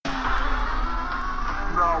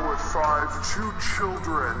5, 2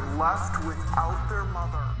 children left without their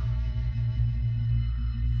mother.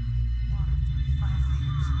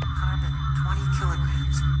 Carbon, 20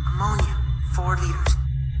 kilograms. Ammonia, 4 liters.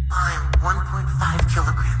 Lime, 1.5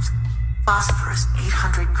 kilograms. Phosphorus,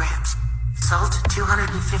 800 grams. Salt,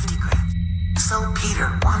 250 grams. Saltpeter,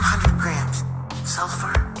 100 grams.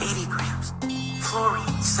 Sulfur, 80 grams.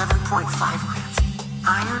 Fluorine, 7.5 grams.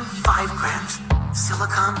 Iron, 5 grams.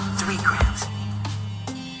 Silicon, 3 grams.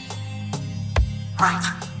 Right.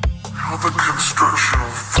 How the construction